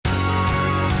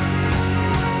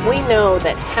We know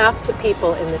that half the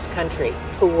people in this country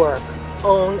who work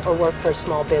own or work for a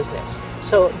small business.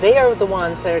 So they are the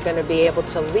ones that are going to be able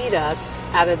to lead us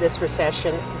out of this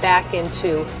recession back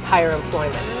into higher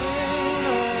employment.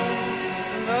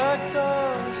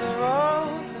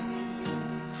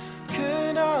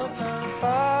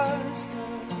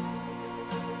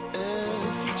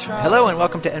 Hello and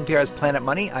welcome to NPR's Planet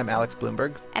Money. I'm Alex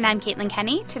Bloomberg. And I'm Caitlin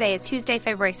Kenny. Today is Tuesday,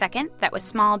 February 2nd. That was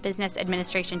Small Business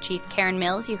Administration Chief Karen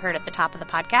Mills you heard at the top of the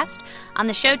podcast. On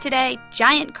the show today,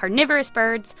 giant carnivorous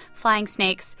birds, flying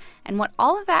snakes, and what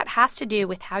all of that has to do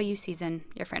with how you season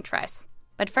your French fries.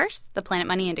 But first, the Planet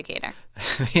Money Indicator.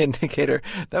 The indicator,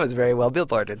 that was very well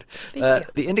billboarded.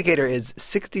 The indicator is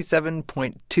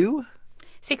 67.2.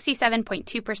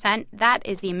 67.2%. That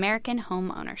is the American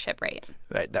home ownership rate.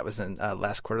 Right. That was in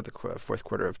last quarter, the fourth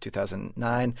quarter of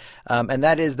 2009. And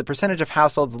that is the percentage of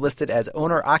households listed as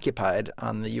owner-occupied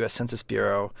on the U.S. Census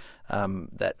Bureau.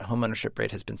 That home ownership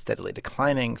rate has been steadily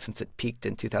declining since it peaked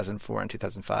in 2004 and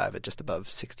 2005 at just above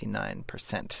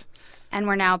 69%. And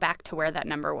we're now back to where that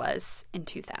number was in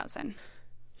 2000.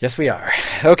 Yes, we are.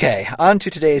 Okay, on to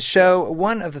today's show.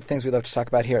 One of the things we love to talk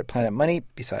about here at Planet Money,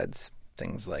 besides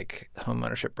things like home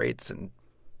ownership rates and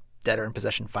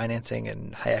debtor-in-possession financing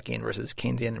and Hayekian versus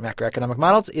Keynesian macroeconomic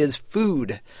models, is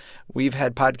food. We've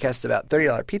had podcasts about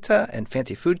 $30 pizza and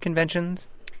fancy food conventions.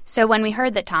 So when we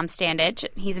heard that Tom Standage,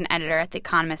 he's an editor at The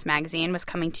Economist magazine, was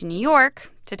coming to New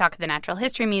York to talk at the Natural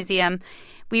History Museum,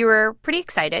 we were pretty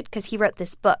excited because he wrote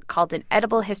this book called An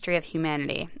Edible History of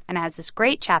Humanity, and it has this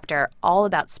great chapter all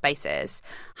about spices.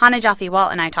 Hannah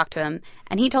Jaffe-Walt and I talked to him,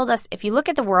 and he told us if you look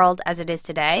at the world as it is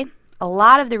today, a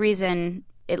lot of the reason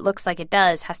it looks like it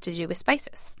does has to do with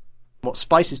spices. What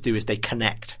spices do is they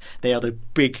connect. They are the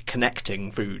big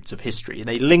connecting foods of history.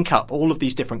 They link up all of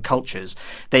these different cultures.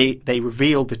 They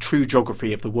reveal the true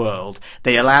geography of the world.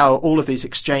 They allow all of this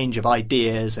exchange of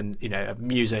ideas and, of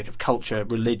music, of culture,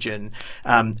 religion,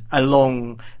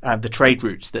 along the trade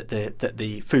routes that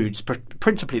the foods,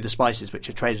 principally the spices, which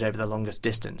are traded over the longest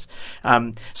distance.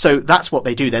 So that's what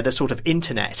they do. They're the sort of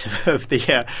internet of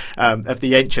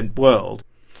the ancient world.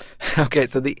 Okay,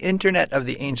 so the internet of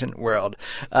the ancient world,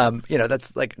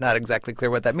 that's like not exactly clear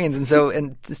what that means. And so,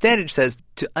 and Standage says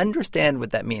to understand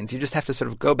what that means, you just have to sort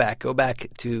of go back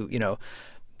to,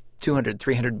 200,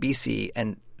 300 BC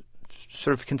and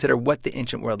sort of consider what the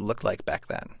ancient world looked like back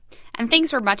then. And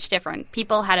things were much different.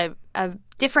 People had a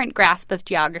different grasp of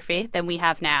geography than we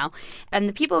have now. And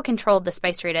the people who controlled the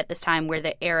spice trade at this time were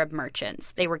the Arab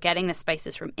merchants. They were getting the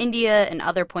spices from India and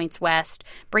other points west,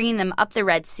 bringing them up the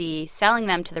Red Sea, selling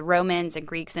them to the Romans and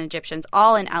Greeks and Egyptians,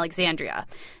 all in Alexandria.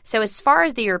 So as far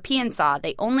as the Europeans saw,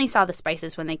 they only saw the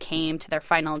spices when they came to their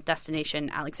final destination,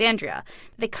 Alexandria.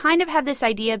 They kind of had this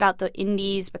idea about the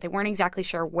Indies, but they weren't exactly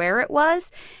sure where it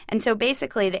was. And so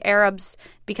basically the Arabs,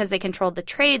 because they controlled the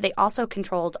trade, they also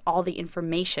controlled all the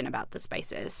information about the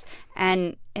spices.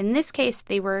 And in this case,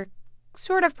 they were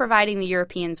sort of providing the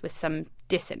Europeans with some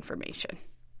disinformation.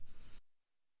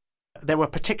 There were a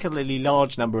particularly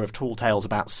large number of tall tales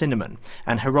about cinnamon,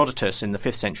 and Herodotus in the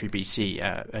 5th century BC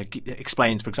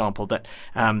explains, for example, that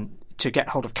to get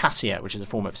hold of cassia, which is a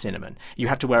form of cinnamon, you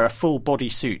had to wear a full body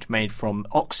suit made from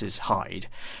ox's hide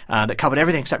that covered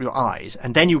everything except your eyes,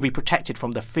 and then you would be protected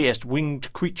from the fierce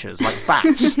winged creatures like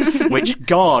bats, which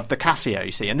guard the cassia,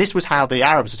 you see. And this was how the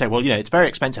Arabs would say, well, it's very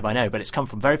expensive, I know, but it's come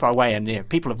from very far away, and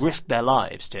people have risked their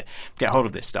lives to get hold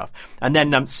of this stuff. And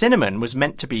then cinnamon was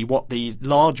meant to be what the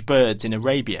large birds in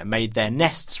Arabia made their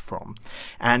nests from.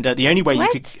 And the only way you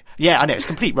could... Yeah, I know, it's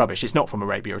complete rubbish. It's not from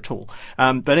Arabia at all.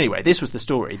 But anyway, this was the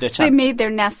story. That they made their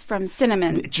nests from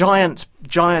cinnamon. Giant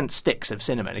sticks of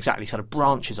cinnamon, exactly, sort of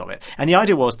branches of it. And the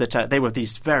idea was that they were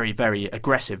these very, very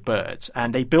aggressive birds,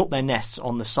 and they built their nests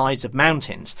on the sides of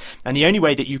mountains. And the only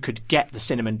way that you could get the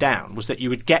cinnamon down was that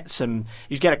you'd get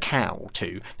a cow or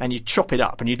two, and you'd chop it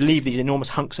up, and you'd leave these enormous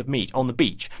hunks of meat on the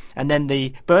beach. And then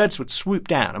the birds would swoop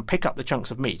down and pick up the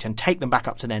chunks of meat and take them back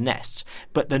up to their nests.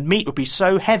 But the meat would be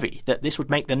so heavy that this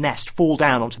would make the nest fall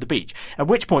down onto the beach, at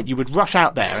which point you would rush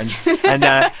out there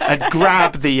and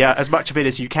grab the as much of it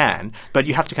as you can, but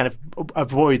you have to kind of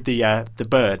avoid the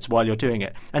birds while you're doing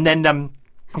it. And then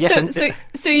Yes,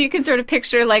 so you can sort of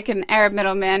picture like an Arab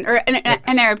middleman or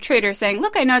an Arab trader saying,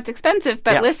 "Look, I know it's expensive,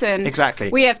 but listen, exactly.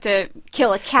 We have to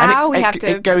kill a cow.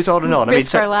 It goes on and on.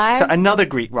 Risk our lives." So another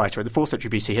Greek writer in the 4th century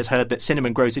BC has heard that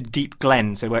cinnamon grows in deep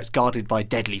glens where it's guarded by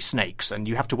deadly snakes, and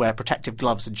you have to wear protective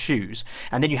gloves and shoes,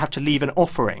 and then you have to leave an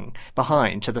offering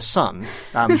behind to the sun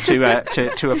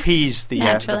to appease the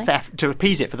theft, to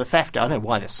appease it for the theft. I don't know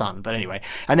why the sun, but anyway.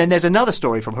 And then there's another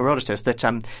story from Herodotus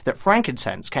that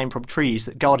frankincense came from trees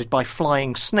that guarded by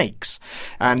flying snakes.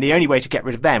 And the only way to get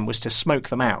rid of them was to smoke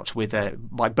them out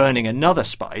by burning another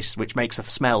spice, which makes a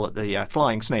smell that the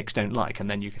flying snakes don't like. And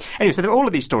then anyway, so there are all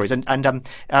of these stories. And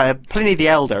Pliny the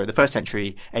Elder in the 1st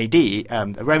century AD,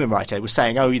 a Roman writer, was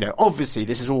saying, obviously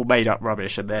this is all made up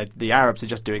rubbish and the Arabs are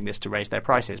just doing this to raise their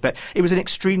prices. But it was an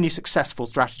extremely successful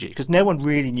strategy because no one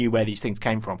really knew where these things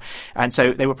came from. And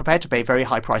so they were prepared to pay very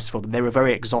high prices for them. They were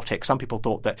very exotic. Some people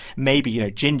thought that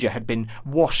maybe, ginger had been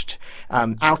washed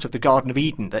out of the Garden of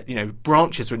Eden, that,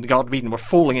 branches in the Garden of Eden were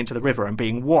falling into the river and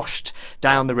being washed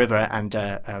down the river and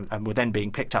were then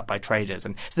being picked up by traders.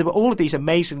 And so there were all of these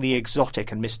amazingly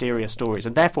exotic and mysterious stories,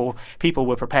 and therefore people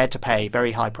were prepared to pay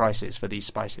very high prices for these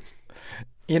spices.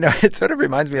 It sort of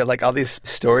reminds me of like all these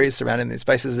stories surrounding these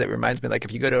spices. It reminds me like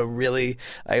if you go to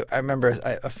I remember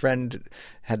a friend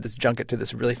had this junket to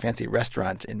this really fancy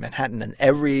restaurant in Manhattan, and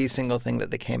every single thing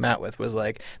that they came out with was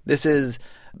like, this is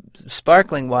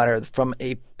sparkling water from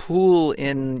a pool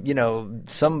in,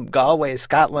 some Galway,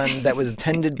 Scotland that was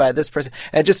tended by this person.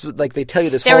 And just like they tell you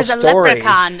this whole story. There was a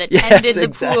leprechaun that tended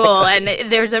the pool,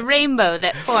 and there's a rainbow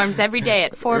that forms every day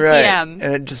at 4 p.m.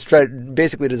 And it just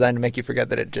basically designed to make you forget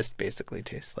that it just basically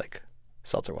tastes like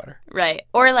seltzer water. Right.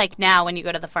 Or like now when you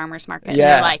go to the farmer's market,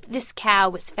 you're like, this cow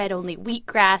was fed only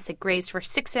wheatgrass. It grazed for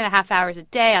 6.5 hours a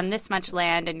day on this much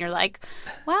land. And you're like,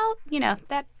 well,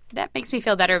 that makes me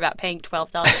feel better about paying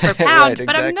 $12 per pound, right,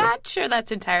 but I'm not sure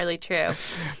that's entirely true.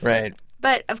 Right.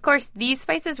 But, of course, these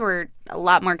spices were a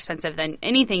lot more expensive than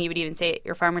anything you would even say at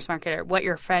your farmer's market or what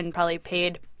your friend probably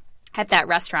paid at that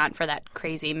restaurant for that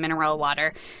crazy mineral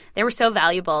water. They were so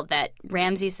valuable that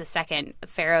Ramses II,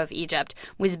 Pharaoh of Egypt,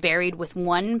 was buried with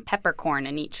 1 peppercorn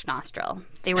in each nostril.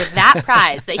 They were that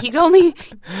prized that he could only...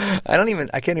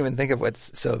 I can't even think of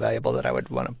what's so valuable that I would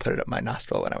want to put it up my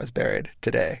nostril when I was buried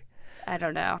today. I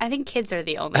don't know. I think kids are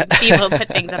the only people who put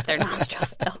things up their nostrils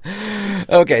still.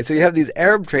 Okay, so you have these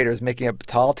Arab traders making up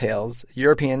tall tales.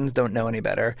 Europeans don't know any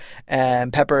better.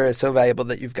 And pepper is so valuable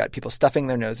that you've got people stuffing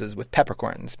their noses with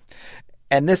peppercorns.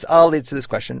 And this all leads to this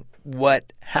question,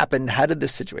 what happened? How did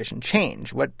this situation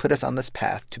change? What put us on this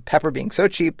path to pepper being so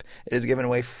cheap it is given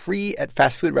away free at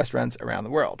fast food restaurants around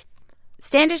the world?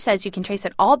 Standish says you can trace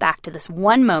it all back to this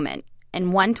one moment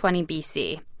in 120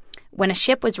 BC when a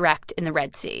ship was wrecked in the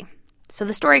Red Sea. So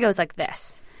the story goes like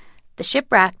this. The ship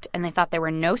wrecked, and they thought there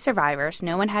were no survivors.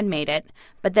 No one had made it.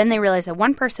 But then they realized that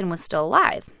one person was still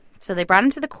alive. So they brought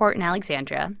him to the court in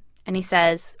Alexandria. And he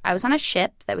says, I was on a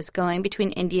ship that was going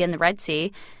between India and the Red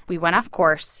Sea. We went off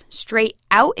course, straight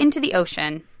out into the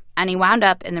ocean, and he wound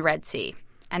up in the Red Sea.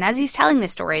 And as he's telling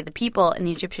this story, the people in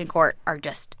the Egyptian court are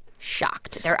just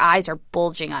shocked. Their eyes are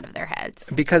bulging out of their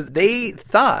heads. Because they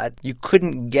thought you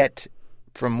couldn't get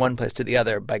from one place to the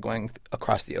other by going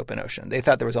across the open ocean. They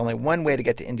thought there was only one way to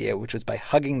get to India, which was by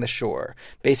hugging the shore,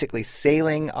 basically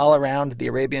sailing all around the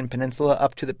Arabian Peninsula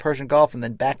up to the Persian Gulf and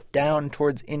then back down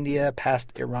towards India,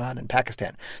 past Iran and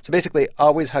Pakistan. So basically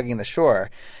always hugging the shore.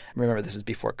 Remember, this is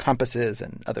before compasses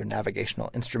and other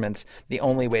navigational instruments. The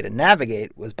only way to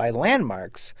navigate was by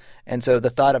landmarks. And so the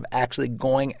thought of actually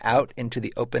going out into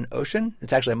the open ocean,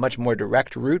 it's actually a much more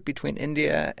direct route between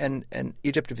India and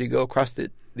Egypt if you go across the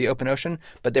open ocean,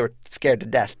 but they were scared to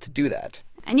death to do that.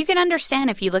 And you can understand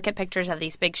if you look at pictures of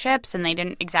these big ships and they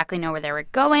didn't exactly know where they were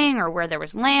going or where there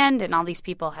was land and all these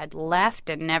people had left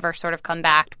and never sort of come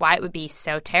back, why it would be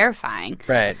so terrifying.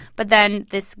 Right. But then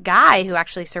this guy who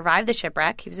actually survived the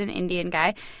shipwreck, he was an Indian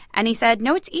guy, and he said,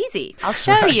 no, it's easy. I'll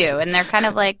show you. And they're kind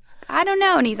of like, I don't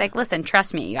know. And he's like, listen,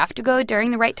 trust me. You have to go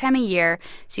during the right time of year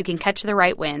so you can catch the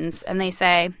right winds. And they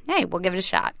say, hey, we'll give it a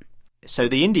shot. So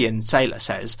the Indian sailor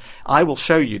says, I will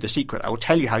show you the secret. I will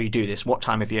tell you how you do this, what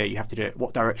time of year you have to do it,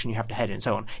 what direction you have to head in, and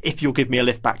so on, if you'll give me a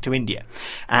lift back to India.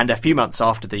 And a few months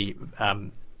after the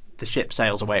ship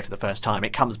sails away for the first time,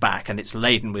 it comes back and it's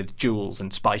laden with jewels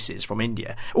and spices from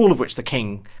India, all of which the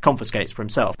king confiscates for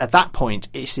himself. At that point,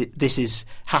 this is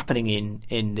happening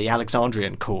in the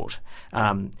Alexandrian court.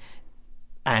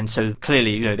 And so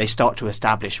clearly, they start to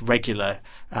establish regular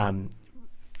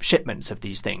shipments of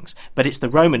these things. But it's the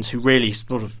Romans who really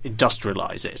sort of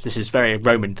industrialize it. This is a very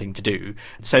Roman thing to do.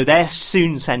 So they're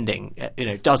soon sending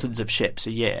dozens of ships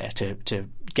a year to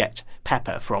get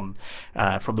pepper from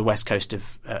the west coast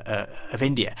of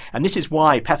India. And this is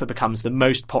why pepper becomes the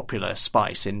most popular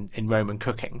spice in Roman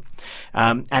cooking.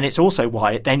 And it's also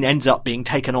why it then ends up being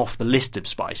taken off the list of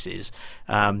spices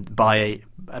by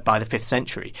by the 5th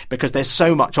century, because there's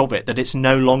so much of it that it's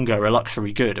no longer a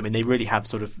luxury good. I mean, they really have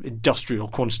sort of industrial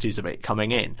quantities of it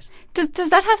coming in. Does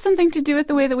that have something to do with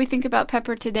the way that we think about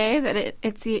pepper today? That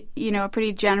it's a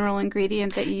pretty general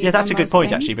ingredient that you use? Yeah, that's on a good most point,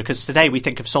 things? actually, because today we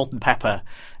think of salt and pepper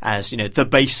as the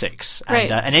basics, and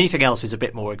Right. And anything else is a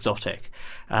bit more exotic.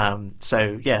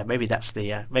 So yeah, maybe that's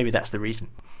the reason.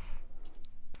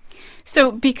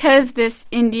 So because this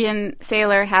Indian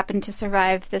sailor happened to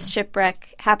survive this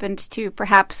shipwreck, happened to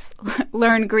perhaps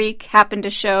learn Greek, happened to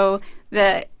show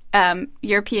the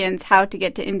Europeans how to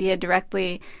get to India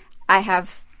directly, I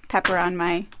have pepper on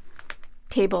my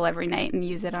table every night and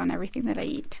use it on everything that I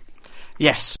eat.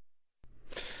 Yes.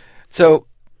 So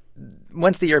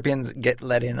once the Europeans get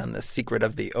let in on the secret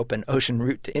of the open ocean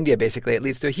route to India, basically, it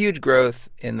leads to a huge growth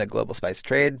in the global spice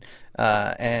trade.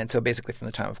 And so basically from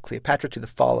the time of Cleopatra to the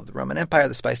fall of the Roman Empire,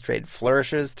 the spice trade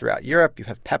flourishes throughout Europe. You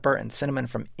have pepper and cinnamon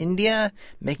from India,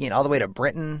 making it all the way to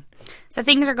Britain. So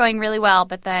things are going really well,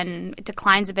 but then it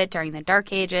declines a bit during the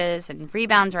Dark Ages and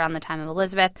rebounds around the time of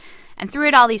Elizabeth. And through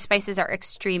it all, these spices are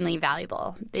extremely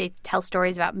valuable. They tell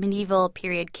stories about medieval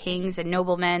period kings and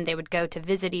noblemen. They would go to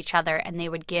visit each other, and they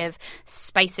would give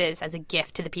spices as a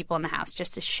gift to the people in the house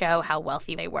just to show how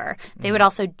wealthy they were. They would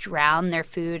also drown their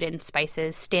food in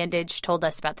spices. Standage told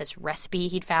us about this recipe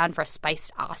he'd found for a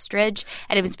spiced ostrich,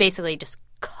 and it was basically just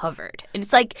covered. And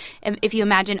it's like if you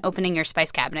imagine opening your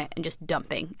spice cabinet and just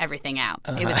dumping everything out.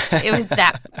 It was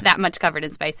that much covered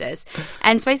in spices.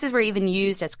 And spices were even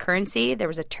used as currency. There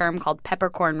was a term called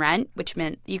peppercorn rent, which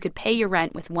meant you could pay your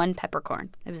rent with one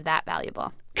peppercorn. It was that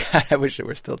valuable. God, I wish it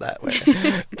were still that way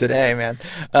today, man.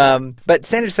 But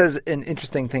Sanders says an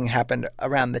interesting thing happened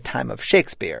around the time of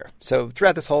Shakespeare. So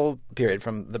throughout this whole period,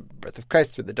 from the birth of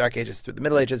Christ through the Dark Ages, through the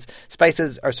Middle Ages,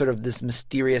 spices are sort of this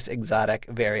mysterious, exotic,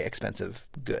 very expensive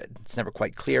good. It's never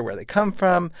quite clear where they come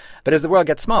from. But as the world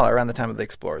gets smaller around the time of the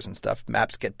explorers and stuff,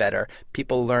 maps get better.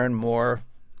 People learn more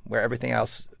where everything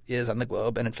else is on the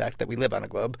globe, and in fact that we live on a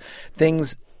globe.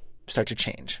 Things start to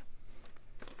change.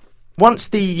 Once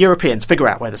the Europeans figure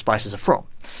out where the spices are from,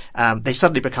 they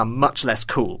suddenly become much less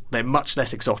cool. They're much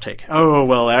less exotic. Oh,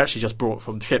 well, they're actually just brought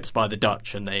from ships by the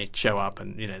Dutch, and they show up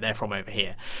and, they're from over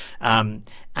here.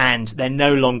 And they're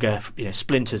no longer,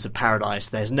 splinters of paradise.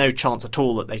 There's no chance at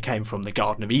all that they came from the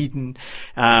Garden of Eden.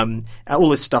 All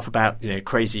this stuff about,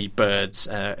 crazy birds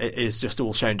is just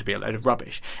all shown to be a load of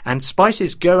rubbish. And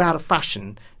spices go out of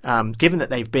fashion, given that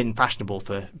they've been fashionable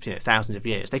for thousands of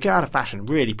years. They go out of fashion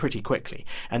really pretty quickly.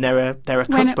 And there are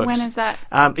cookbooks. When is that?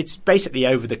 It's basically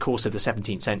over the course of the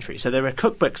 17th century. So there are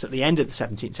cookbooks at the end of the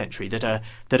 17th century that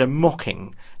are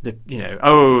mocking in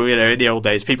the old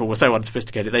days people were so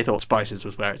unsophisticated they thought spices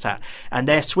was where it's at, and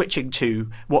they're switching to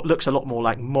what looks a lot more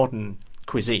like modern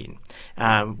cuisine,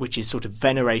 which is sort of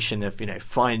veneration of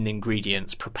fine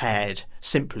ingredients prepared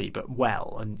simply but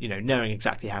well, and knowing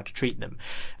exactly how to treat them,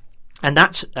 and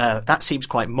that seems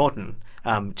quite modern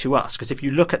to us, because if you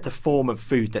look at the form of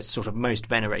food that's sort of most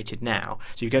venerated now,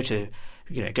 so you go to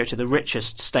the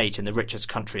richest state in the richest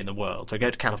country in the world. So go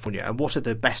to California, and what are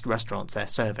the best restaurants they're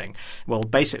serving? Well,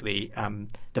 basically,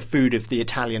 the food of the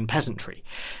Italian peasantry,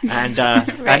 and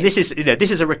Right. and this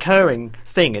is a recurring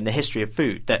thing in the history of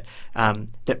food that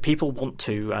people want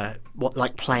to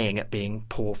like playing at being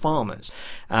poor farmers,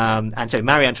 and so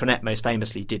Marie Antoinette most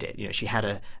famously did it. She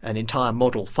had an entire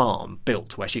model farm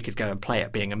built where she could go and play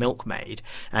at being a milkmaid,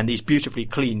 and these beautifully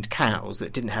cleaned cows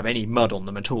that didn't have any mud on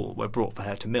them at all were brought for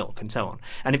her to milk, and so on.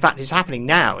 And in fact, it's happening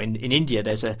now in India.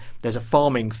 There's a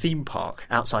farming theme park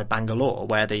outside Bangalore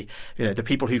where the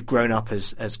people who've grown up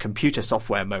as computer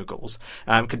software moguls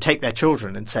can take their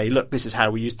children and say, look, this is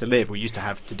how we used to live. We used to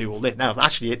have to do all this. Now,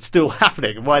 actually, it's still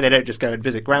happening. And why they don't just go and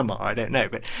visit grandma, I don't know.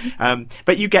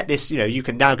 But you get this. You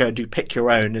can now go and do pick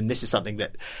your own, and this is something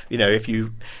that if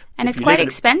you. And it's quite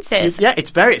expensive.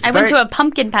 I went to a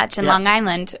pumpkin patch in Long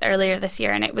Island earlier this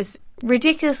year, and it was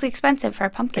ridiculously expensive for a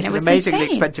pumpkin. It's it was an amazingly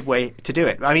insane. expensive way to do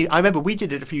it. I mean, I remember we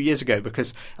did it a few years ago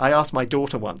because I asked my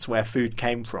daughter once where food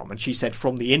came from, and she said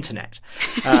from the internet.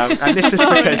 And this was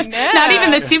because Not even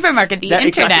the supermarket, the internet.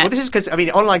 Exactly. Well, this is because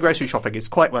online grocery shopping is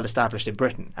quite well established in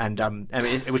Britain, and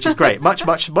which is great,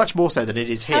 much more so than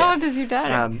it is here. How old is your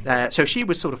daughter? So she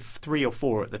was sort of 3 or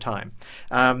 4 at the time,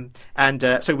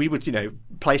 so we would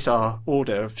place our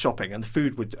order of shopping, and the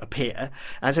food would appear,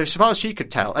 and so as far as she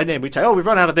could tell, and then we'd say, oh, we've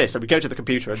run out of this, and we go to the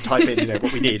computer and type in,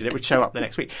 what we need, and it would show up the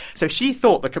next week. So she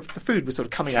thought the food was sort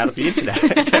of coming out of the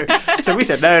internet. so we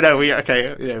said, no,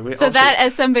 So that,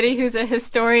 as somebody who's a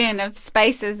historian of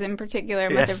spices in particular,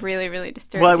 must have really, really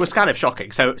disturbed Well, you. it was kind of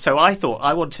shocking. So I thought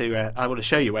I want to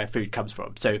show you where food comes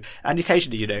from. So, and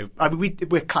occasionally,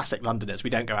 we're classic Londoners. We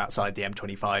don't go outside the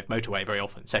M25 motorway very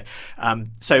often.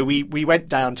 So we went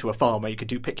down to a farm where you could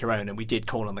do pick your own, and we did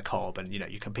corn on the cob, and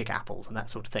you can pick apples and that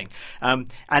sort of thing.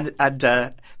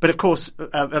 But of course,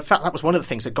 in fact, that was one of the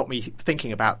things that got me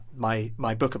thinking about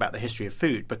my book about the history of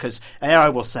food, because there I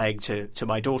was saying to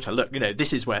my daughter, look,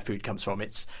 this is where food comes from.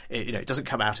 It doesn't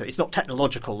come out of, it's not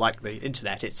technological like the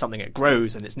internet. It's something that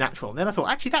grows and it's natural. And then I thought,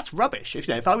 actually, that's rubbish.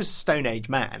 If I was a Stone Age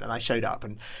man and I showed up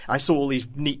and I saw all these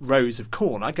neat rows of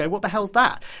corn, I'd go, what the hell's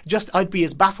that? I'd be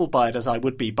as baffled by it as I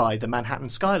would be by the Manhattan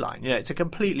skyline. It's a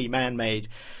completely man-made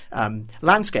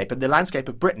landscape, and the landscape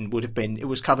of Britain it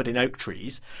was covered in oak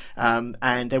trees, and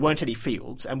there weren't any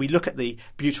fields. And we look at the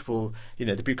beautiful,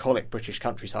 the bucolic British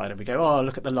countryside, and we go, oh,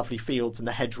 look at the lovely fields and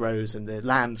the hedgerows and the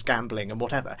lambs gambling and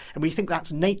whatever. And we think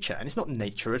that's nature, and it's not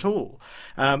nature at all.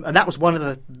 And that was one of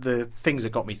the things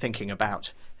that got me thinking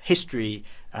about history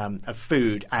of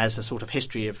food as a sort of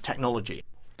history of technology.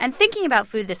 And thinking about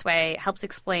food this way helps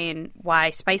explain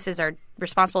why spices are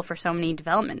responsible for so many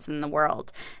developments in the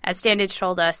world. As Standage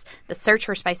told us, the search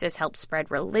for spices helped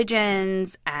spread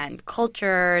religions and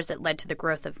cultures. It led to the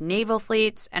growth of naval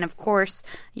fleets and, of course,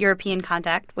 European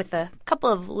contact with a couple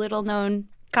of little-known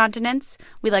continents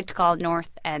we like to call North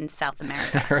and South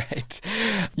America. Right.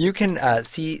 You can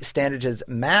see Standage's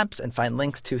maps and find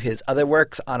links to his other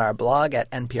works on our blog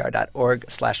at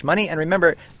npr.org/money. And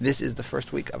remember, this is the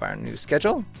first week of our new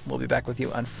schedule. We'll be back with you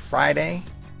on Friday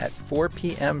at 4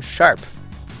 p.m. sharp.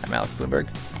 I'm Alex Bloomberg.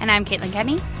 And I'm Caitlin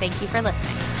Kenney. Thank you for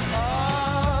listening.